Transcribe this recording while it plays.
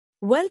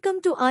Welcome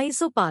to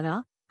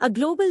ISOPARA, a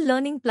global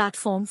learning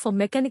platform for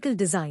mechanical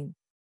design.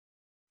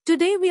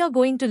 Today we are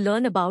going to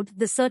learn about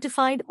the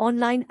Certified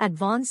Online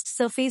Advanced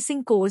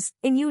Surfacing course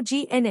in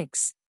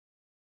UGNX.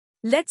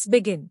 Let's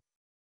begin.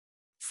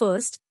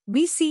 First,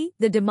 we see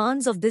the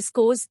demands of this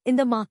course in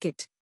the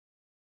market.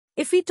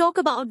 If we talk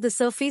about the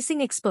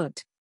surfacing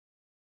expert,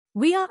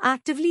 we are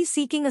actively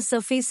seeking a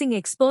surfacing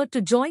expert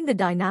to join the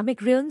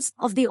dynamic realms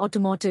of the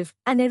automotive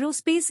and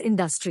aerospace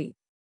industry.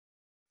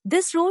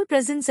 This role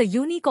presents a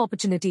unique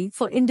opportunity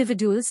for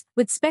individuals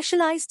with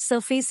specialized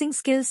surfacing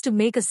skills to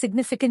make a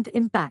significant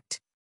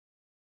impact.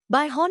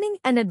 By honing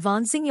and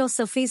advancing your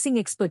surfacing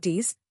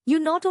expertise, you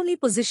not only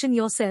position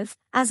yourself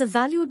as a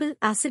valuable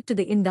asset to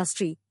the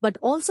industry, but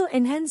also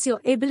enhance your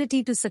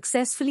ability to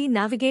successfully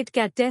navigate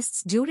CAD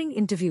tests during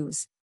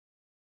interviews.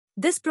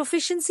 This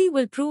proficiency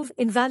will prove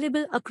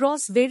invaluable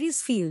across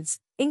various fields,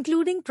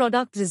 including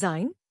product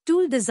design,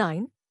 tool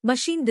design,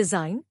 machine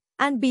design,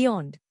 and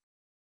beyond.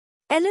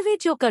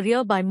 Elevate your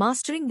career by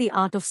mastering the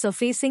art of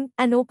surfacing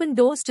and open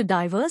doors to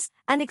diverse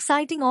and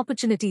exciting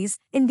opportunities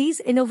in these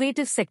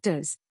innovative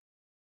sectors.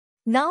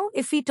 Now,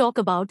 if we talk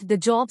about the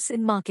jobs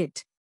in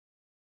market,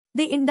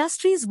 the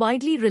industries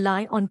widely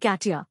rely on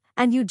CATIA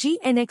and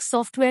UGNX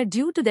software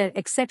due to their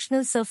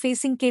exceptional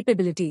surfacing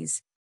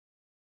capabilities.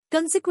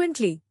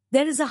 Consequently,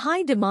 there is a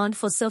high demand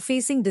for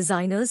surfacing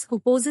designers who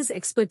possess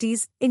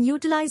expertise in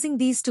utilizing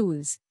these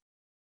tools.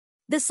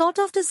 The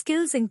sought-after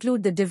skills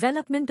include the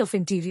development of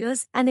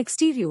interiors and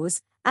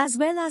exteriors, as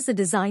well as the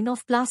design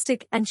of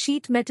plastic and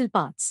sheet metal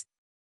parts.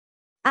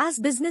 As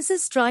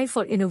businesses strive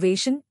for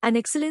innovation and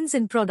excellence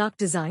in product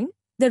design,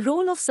 the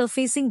role of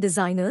surfacing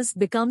designers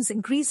becomes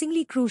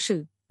increasingly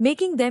crucial,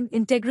 making them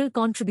integral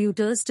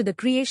contributors to the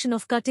creation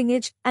of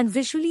cutting-edge and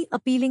visually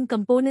appealing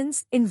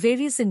components in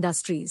various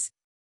industries.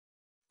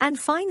 And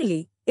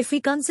finally, if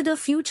we consider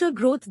future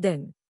growth,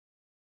 then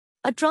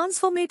a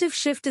transformative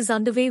shift is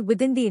underway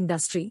within the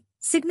industry,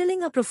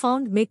 signaling a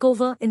profound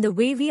makeover in the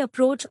way we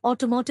approach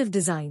automotive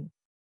design.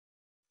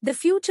 The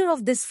future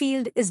of this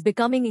field is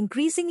becoming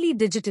increasingly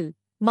digital,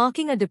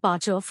 marking a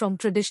departure from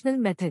traditional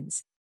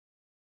methods.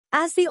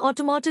 As the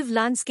automotive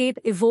landscape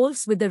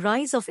evolves with the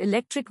rise of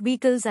electric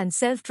vehicles and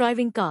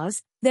self-driving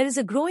cars, there is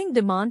a growing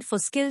demand for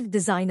skilled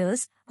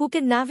designers who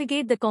can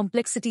navigate the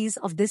complexities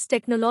of this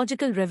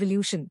technological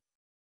revolution.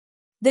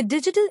 The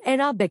digital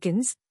era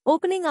beckons,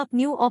 opening up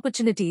new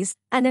opportunities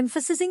and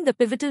emphasizing the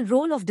pivotal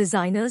role of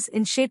designers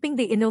in shaping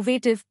the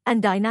innovative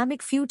and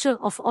dynamic future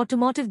of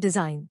automotive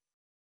design.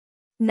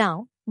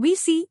 Now, we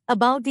see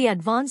about the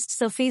Advanced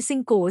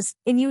Surfacing course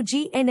in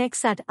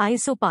UGNX at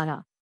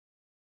ISOPARA.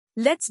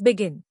 Let's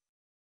begin.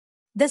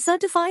 The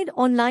Certified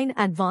Online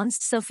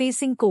Advanced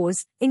Surfacing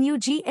course in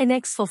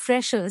UGNX for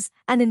freshers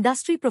and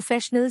industry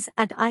professionals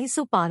at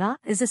ISOPARA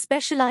is a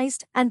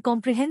specialized and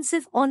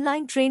comprehensive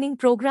online training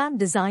program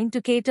designed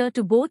to cater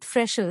to both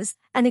freshers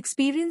and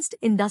experienced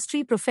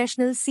industry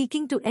professionals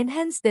seeking to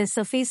enhance their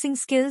surfacing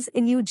skills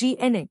in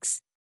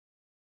UGNX.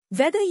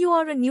 Whether you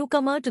are a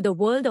newcomer to the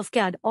world of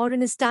CAD or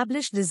an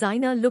established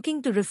designer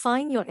looking to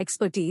refine your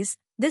expertise,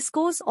 this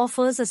course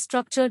offers a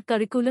structured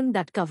curriculum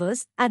that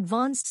covers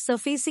advanced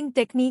surfacing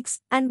techniques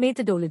and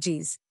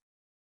methodologies.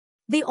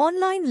 The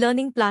online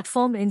learning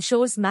platform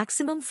ensures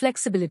maximum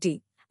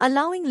flexibility,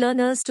 allowing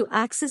learners to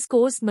access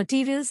course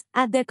materials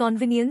at their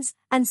convenience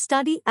and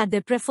study at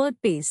their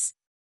preferred pace.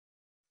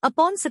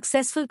 Upon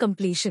successful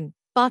completion,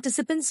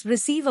 participants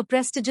receive a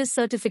prestigious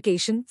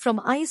certification from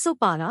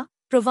ISOPARA,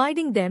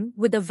 providing them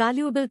with a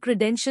valuable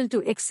credential to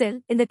excel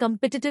in the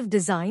competitive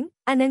design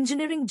and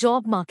engineering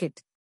job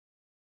market.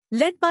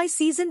 Led by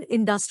seasoned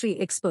industry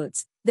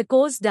experts, the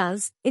course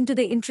delves into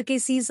the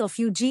intricacies of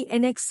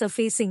UGNX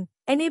surfacing,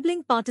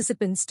 enabling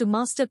participants to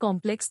master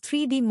complex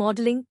 3D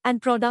modeling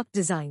and product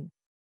design.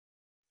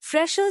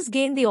 Freshers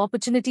gain the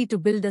opportunity to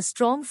build a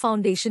strong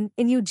foundation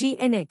in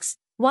UGNX,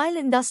 while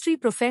industry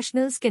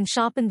professionals can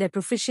sharpen their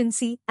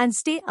proficiency and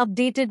stay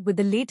updated with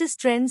the latest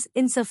trends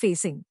in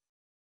surfacing.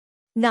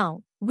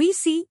 Now, we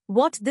see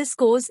what this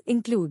course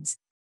includes.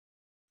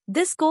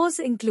 This course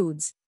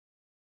includes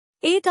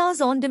 8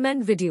 hours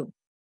on-demand video,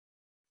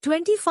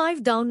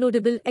 25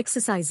 downloadable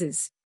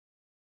exercises,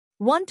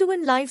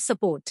 1-to-1 live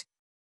support,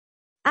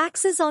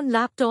 access on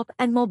laptop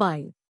and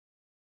mobile,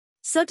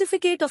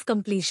 certificate of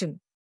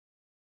completion,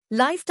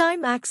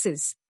 lifetime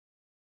access,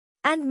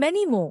 and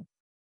many more.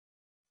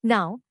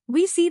 Now,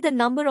 we see the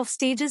number of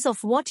stages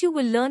of what you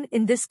will learn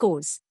in this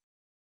course.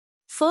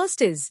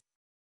 First is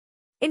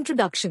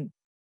Introduction.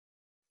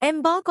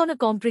 Embark on a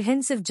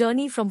comprehensive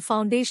journey from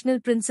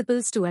foundational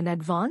principles to an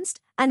advanced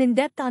and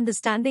in-depth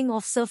understanding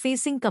of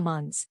surfacing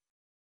commands.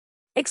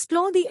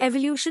 Explore the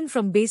evolution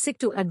from basic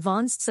to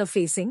advanced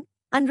surfacing,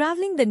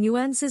 unraveling the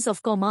nuances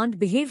of command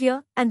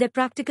behavior and their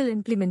practical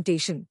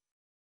implementation.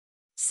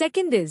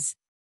 Second is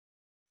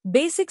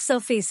Basic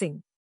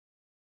surfacing.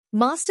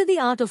 Master the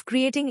art of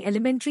creating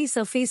elementary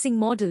surfacing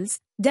models,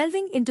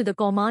 delving into the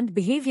command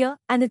behavior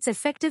and its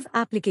effective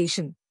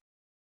application.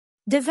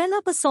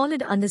 Develop a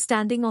solid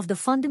understanding of the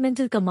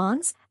fundamental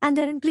commands and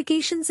their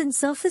implications in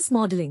surface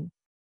modeling.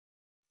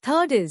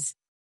 Third is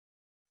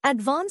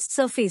Advanced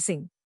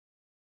surfacing.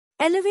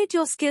 Elevate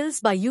your skills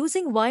by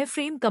using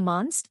wireframe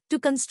commands to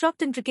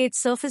construct intricate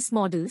surface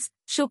models,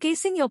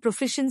 showcasing your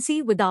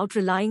proficiency without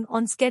relying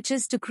on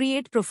sketches to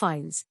create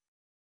profiles.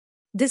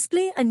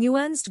 Display a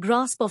nuanced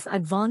grasp of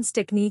advanced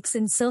techniques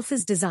in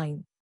surface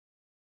design.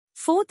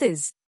 Fourth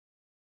is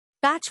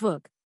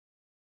patchwork.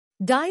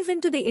 Dive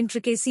into the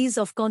intricacies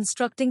of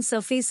constructing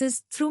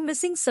surfaces through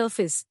missing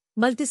surface,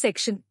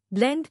 multisection,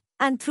 blend,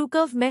 and through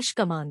curve mesh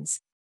commands.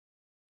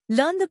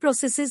 Learn the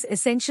processes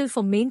essential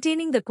for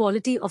maintaining the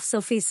quality of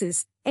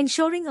surfaces,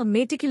 ensuring a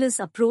meticulous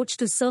approach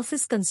to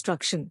surface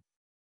construction.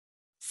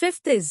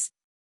 Fifth is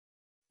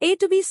A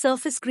to B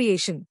surface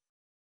creation.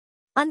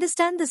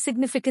 Understand the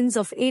significance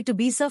of A to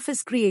B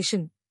surface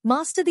creation.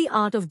 Master the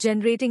art of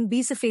generating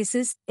B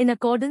surfaces in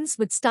accordance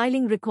with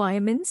styling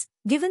requirements,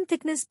 given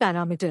thickness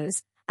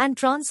parameters, and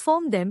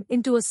transform them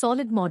into a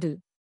solid model.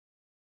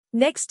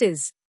 Next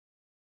is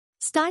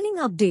styling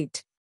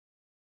update.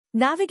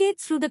 Navigate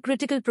through the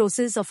critical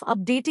process of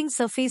updating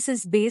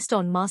surfaces based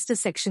on master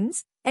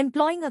sections,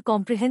 employing a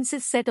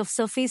comprehensive set of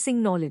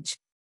surfacing knowledge.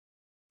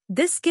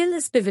 This skill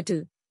is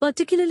pivotal,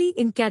 particularly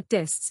in CAD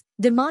tests,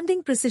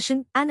 demanding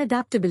precision and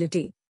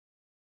adaptability.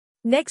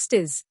 Next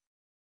is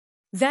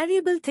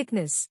variable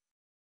thickness.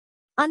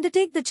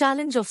 Undertake the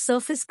challenge of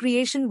surface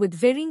creation with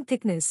varying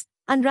thickness,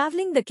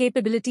 unraveling the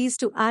capabilities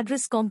to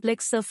address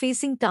complex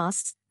surfacing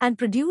tasks and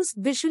produce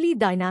visually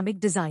dynamic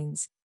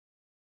designs.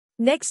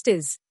 Next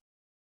is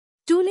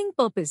tooling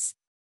purpose.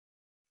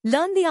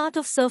 Learn the art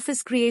of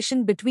surface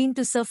creation between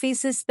two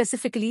surfaces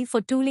specifically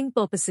for tooling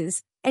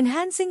purposes,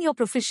 enhancing your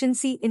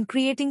proficiency in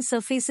creating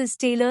surfaces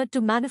tailored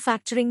to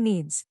manufacturing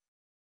needs.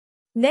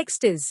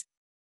 Next is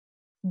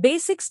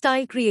basic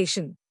style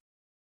creation.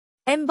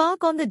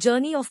 Embark on the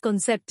journey of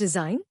concept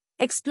design,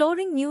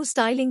 exploring new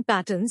styling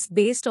patterns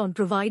based on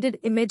provided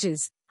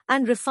images,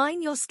 and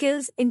refine your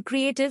skills in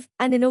creative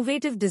and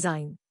innovative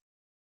design.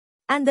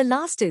 And the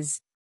last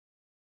is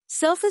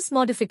surface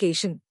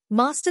modification.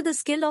 Master the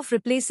skill of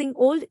replacing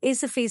old A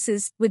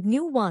surfaces with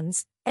new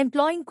ones,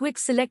 employing quick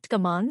select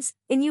commands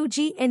in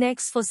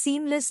UGNX for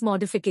seamless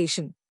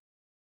modification.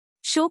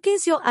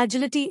 Showcase your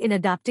agility in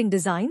adapting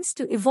designs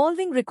to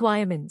evolving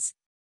requirements.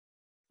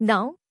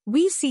 Now,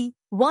 we see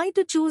why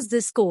to choose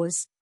this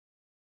course.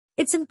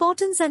 Its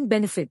importance and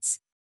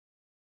benefits.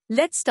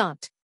 Let's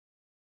start.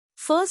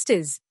 First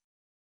is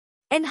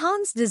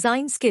enhanced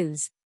design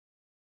skills.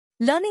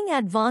 Learning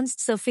advanced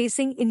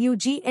surfacing in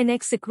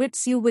UGNX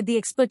equips you with the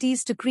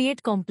expertise to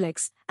create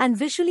complex and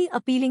visually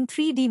appealing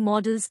 3D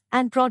models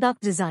and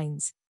product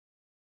designs.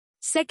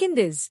 Second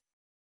is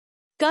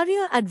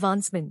career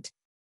advancement.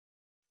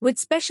 With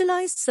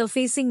specialized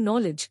surfacing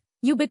knowledge,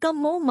 you become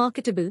more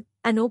marketable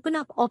and open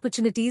up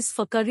opportunities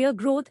for career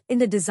growth in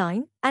the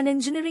design and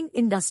engineering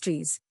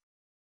industries.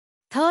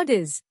 Third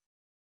is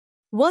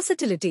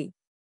versatility.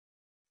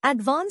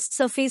 Advanced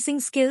surfacing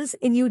skills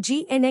in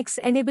UGNX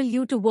enable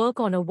you to work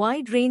on a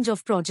wide range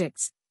of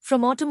projects,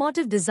 from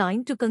automotive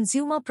design to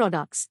consumer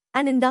products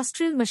and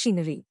industrial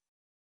machinery.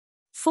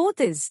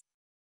 Fourth is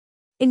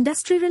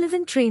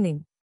industry-relevant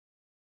training.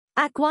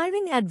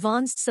 Acquiring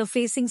advanced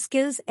surfacing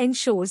skills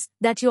ensures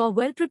that you are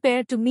well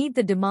prepared to meet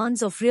the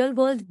demands of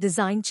real-world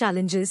design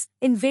challenges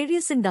in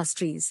various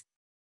industries.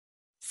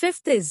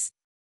 Fifth is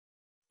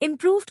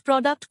improved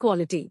product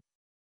quality.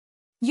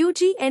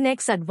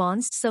 UGNX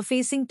advanced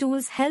surfacing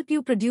tools help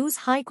you produce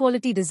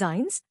high-quality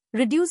designs,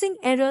 reducing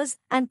errors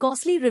and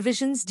costly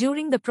revisions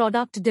during the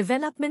product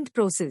development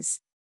process.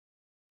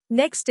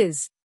 Next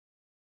is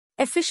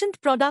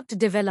efficient product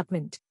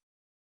development.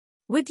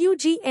 With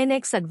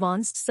UGNX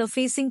advanced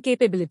surfacing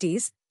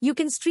capabilities, you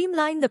can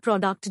streamline the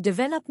product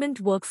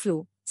development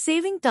workflow,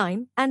 saving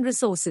time and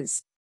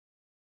resources.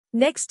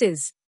 Next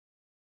is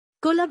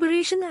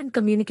collaboration and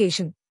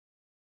communication.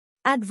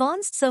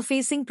 Advanced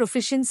surfacing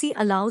proficiency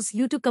allows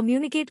you to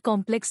communicate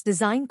complex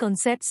design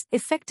concepts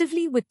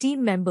effectively with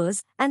team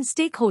members and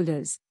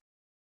stakeholders.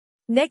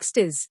 Next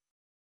is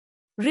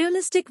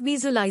realistic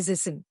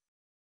visualization.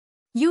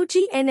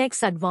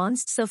 UGNX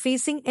advanced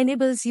surfacing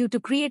enables you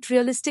to create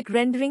realistic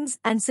renderings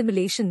and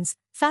simulations,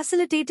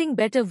 facilitating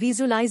better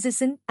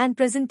visualization and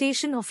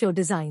presentation of your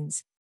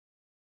designs.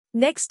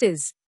 Next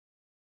is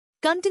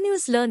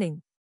continuous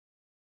learning.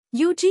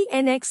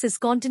 UGNX is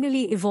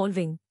continually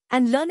evolving,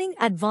 and learning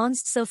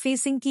advanced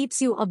surfacing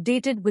keeps you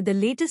updated with the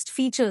latest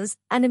features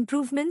and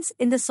improvements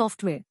in the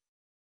software.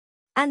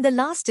 And the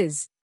last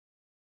is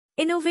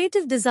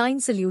innovative design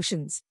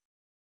solutions.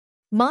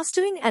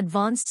 Mastering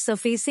advanced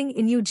surfacing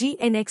in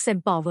UGNX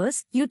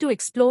empowers you to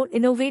explore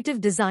innovative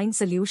design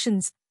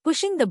solutions,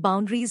 pushing the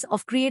boundaries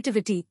of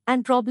creativity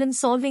and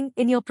problem-solving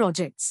in your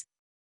projects.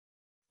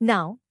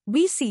 Now,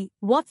 we see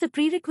what the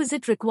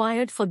prerequisites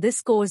required for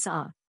this course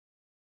are.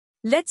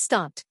 Let's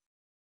start.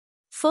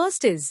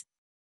 First is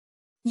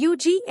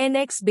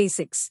UGNX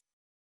Basics.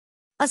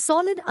 A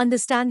solid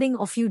understanding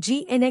of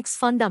UGNX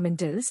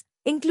fundamentals,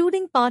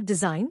 including part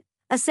design,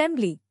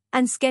 assembly,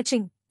 and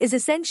sketching, is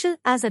essential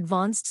as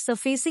advanced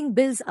surfacing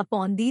builds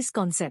upon these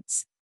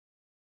concepts.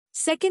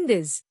 Second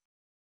is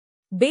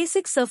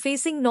basic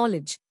surfacing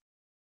knowledge.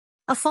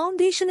 A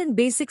foundation in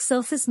basic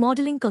surface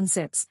modeling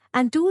concepts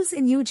and tools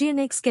in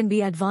UGNX can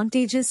be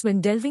advantageous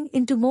when delving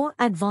into more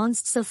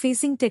advanced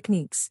surfacing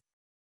techniques.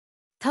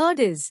 Third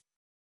is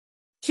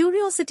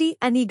curiosity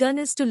and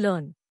eagerness to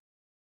learn.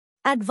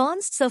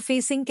 Advanced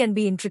surfacing can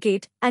be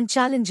intricate and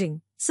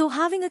challenging, so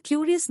having a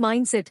curious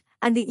mindset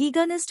and the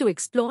eagerness to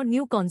explore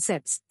new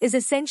concepts is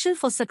essential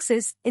for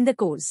success in the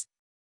course.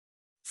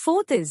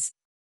 Fourth is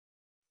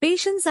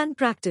patience and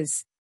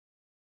practice.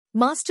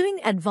 Mastering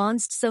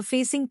advanced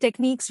surfacing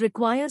techniques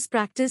requires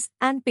practice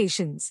and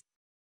patience.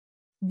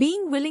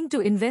 Being willing to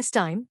invest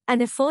time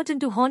and effort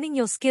into honing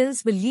your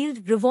skills will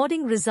yield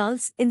rewarding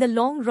results in the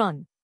long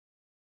run.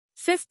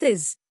 Fifth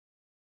is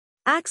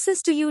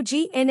access to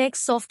UGNX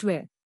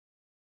software.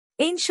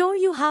 Ensure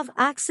you have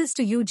access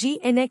to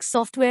UGNX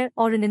software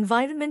or an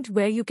environment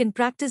where you can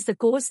practice the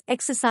course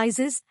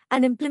exercises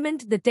and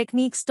implement the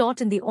techniques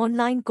taught in the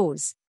online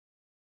course.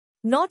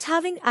 Not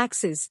having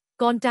access,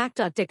 contact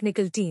our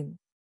technical team.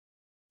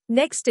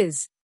 Next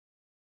is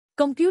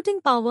computing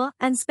power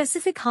and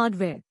specific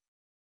hardware.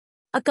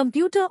 A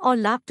computer or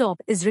laptop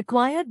is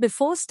required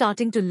before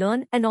starting to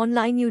learn an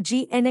online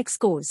UGNX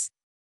course.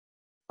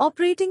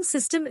 Operating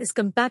system is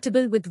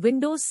compatible with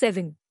Windows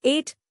 7,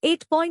 8,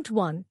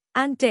 8.1,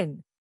 and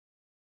 10.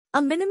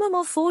 A minimum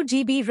of 4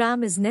 GB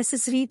RAM is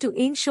necessary to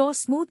ensure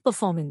smooth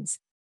performance.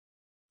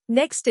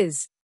 Next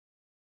is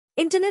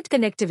internet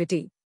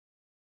connectivity.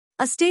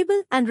 A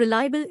stable and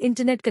reliable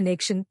internet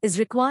connection is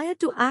required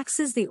to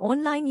access the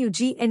online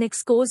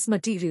UGNX course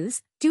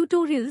materials,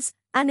 tutorials,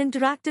 and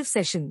interactive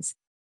sessions.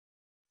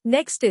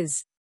 Next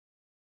is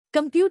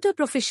computer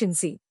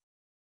proficiency.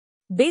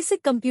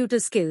 Basic computer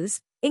skills,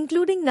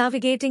 including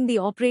navigating the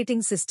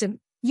operating system,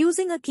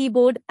 using a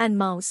keyboard and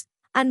mouse,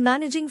 and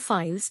managing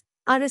files,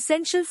 are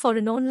essential for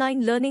an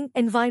online learning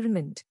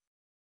environment.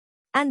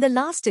 And the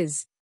last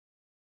is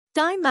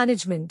time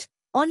management.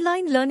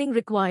 Online learning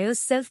requires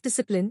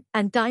self-discipline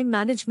and time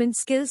management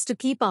skills to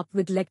keep up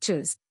with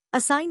lectures,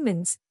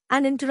 assignments,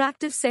 and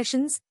interactive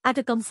sessions at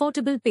a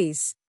comfortable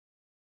pace.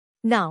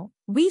 Now,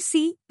 we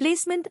see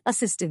placement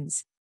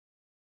assistance.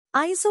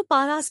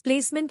 ISOPARA's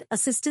placement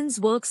assistance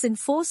works in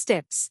 4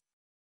 steps.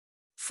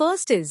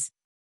 First is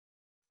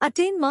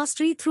attain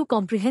mastery through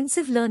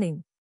comprehensive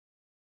learning.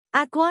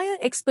 Acquire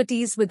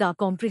expertise with our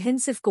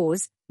comprehensive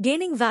course,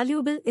 gaining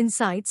valuable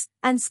insights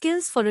and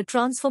skills for a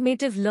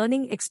transformative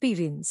learning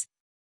experience.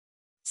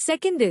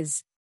 Second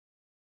is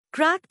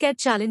crack CAT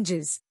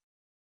challenges.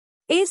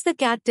 Ace the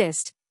CAT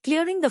test,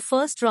 clearing the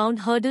first round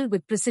hurdle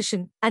with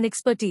precision and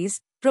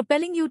expertise,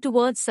 propelling you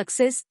towards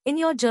success in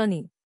your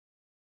journey.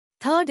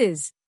 Third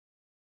is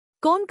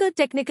conquer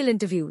technical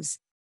interviews.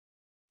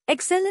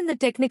 Excel in the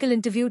technical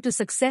interview to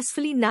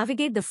successfully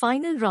navigate the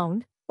final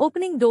round,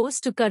 opening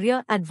doors to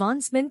career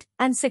advancement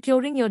and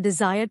securing your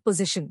desired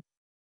position.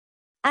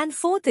 And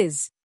fourth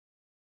is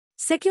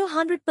secure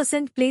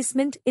 100%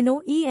 placement in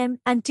OEM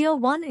and Tier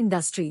 1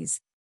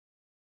 industries.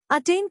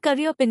 Attain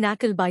career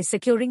pinnacle by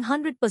securing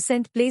 100%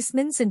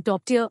 placements in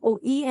top-tier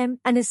OEM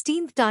and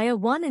esteemed Tier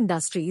 1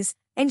 industries,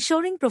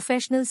 ensuring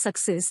professional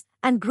success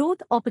and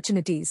growth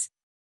opportunities.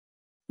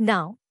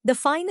 Now, the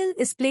final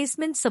is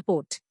placement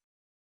support.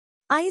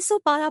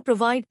 ISOPARA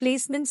provide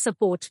placement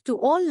support to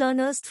all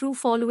learners through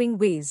following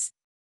ways.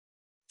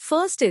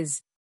 First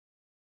is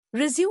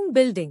resume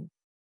building.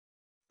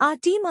 Our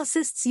team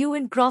assists you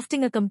in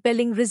crafting a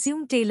compelling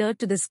resume tailored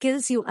to the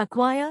skills you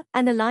acquire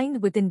and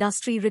aligned with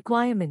industry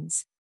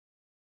requirements.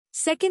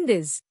 Second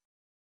is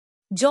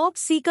job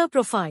seeker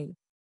profile.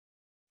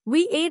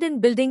 We aid in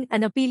building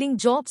an appealing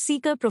job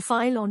seeker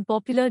profile on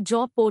popular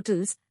job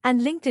portals and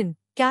LinkedIn,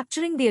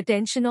 capturing the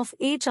attention of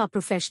HR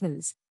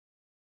professionals.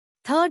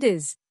 Third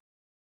is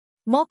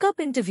mock-up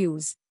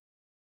interviews.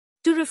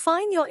 To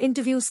refine your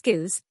interview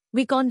skills,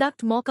 we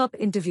conduct mock-up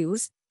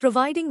interviews,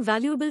 providing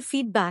valuable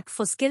feedback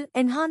for skill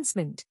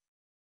enhancement.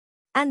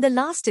 And the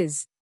last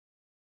is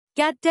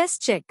CAT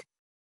test check.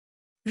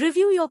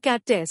 Review your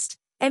CAT test,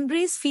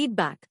 embrace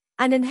feedback,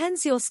 and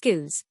enhance your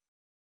skills.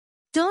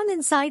 Turn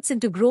insights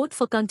into growth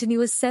for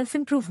continuous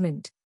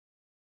self-improvement.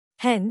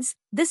 Hence,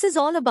 this is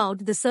all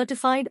about the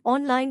Certified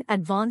Online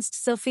Advanced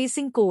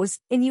Surfacing course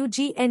in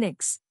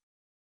UGNX.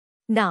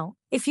 Now,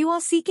 if you are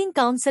seeking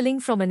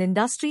counseling from an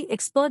industry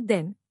expert,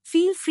 then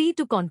feel free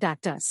to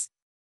contact us.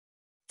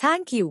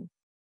 Thank you.